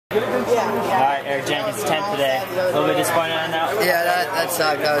All right, Eric Jenkins, 10th today. A little bit disappointed on that? Yeah, that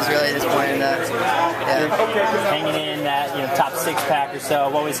sucked. I was really disappointed in that. Yeah. Hanging in that top 6 pack or so.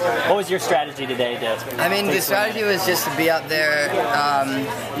 What was your strategy today, I mean, the strategy was just to be up there,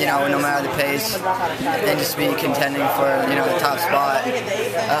 no matter the pace, and just be contending for the top spot.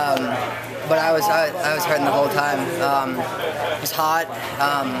 But I was hurting the whole time. It was hot,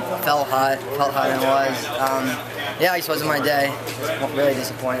 felt hotter than it was. Yeah, it just wasn't my day. Really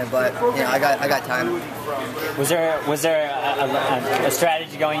disappointed, but I got time. Was there a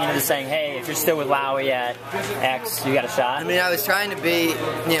strategy going into this saying, hey, if you're still with Lowry at X, you got a shot? I mean, I was trying to be,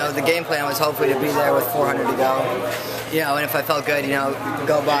 the game plan was hopefully to be there with 400 to go. And if I felt good,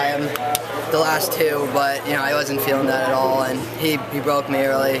 go by him the last 2, but I wasn't feeling that at all, and he broke me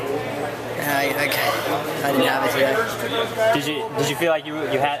early. I didn't have it today. Did you feel like you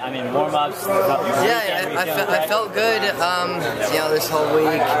had warm-ups? Yeah, I felt good. This whole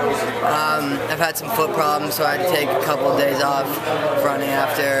week, I've had some foot problems, so I had to take a couple of days off running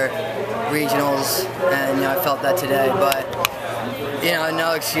after regionals, and I felt that today. But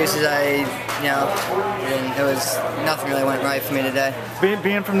no excuses. It was nothing really went right for me today.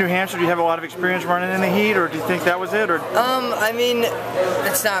 Being from New Hampshire, do you have a lot of experience running in the heat, or do you think that was it? Or I mean,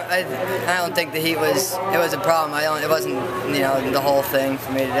 it's not. I don't think the heat was a problem. It wasn't the whole thing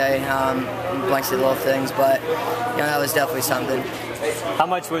for me today. Bunch of little things, but that was definitely something. How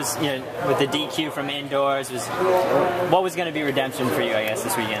much was with the DQ from indoors? What was going to be redemption for you, I guess,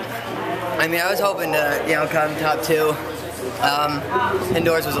 this weekend? I mean, I was hoping to come top 2.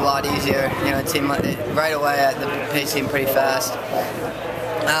 Indoors was a lot easier. It seemed like right away the pace seemed pretty fast.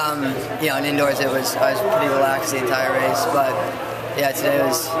 And indoors I was pretty relaxed the entire race, but yeah, today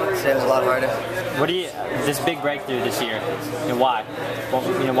was a lot harder. What do you this big breakthrough this year? Why? Well,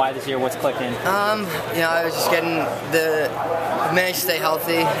 why this year? What's clicking? I was just getting I've managed to stay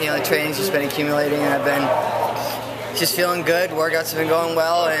healthy. The training's just been accumulating, and I've been just feeling good. Workouts have been going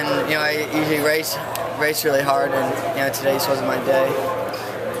well, and I usually race really hard, and today just wasn't my day.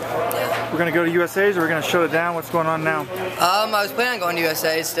 We're gonna go to USA's, or we're gonna shut it down. What's going on now? I was planning on going to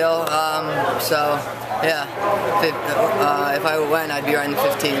USA still. So yeah, if I went, I'd be right in the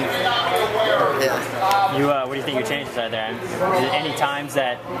 15. Yeah. What do you think your chances are there? Any times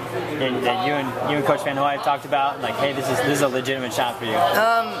that you and Coach Van Hoy have talked about, like, hey, this is a legitimate shot for you?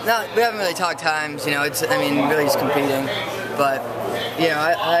 No, we haven't really talked times. It's really just competing. But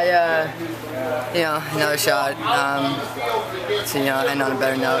another shot to end on a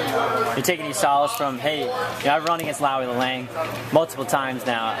better note. You're taking any solace from, hey, I've run against Lowry Lang multiple times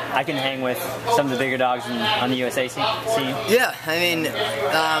now. I can hang with some of the bigger dogs on the USA scene. Yeah, I mean,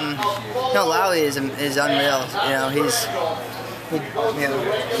 Lowry is unreal.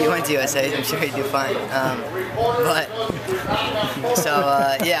 He went to USA. I'm sure he'd do fine.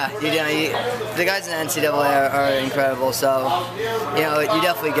 The guys in the NCAA are incredible. So, you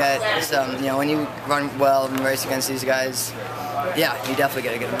definitely get some. When you run well and race against these guys, yeah, you definitely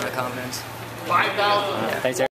get a good amount of confidence. Thanks, Eric.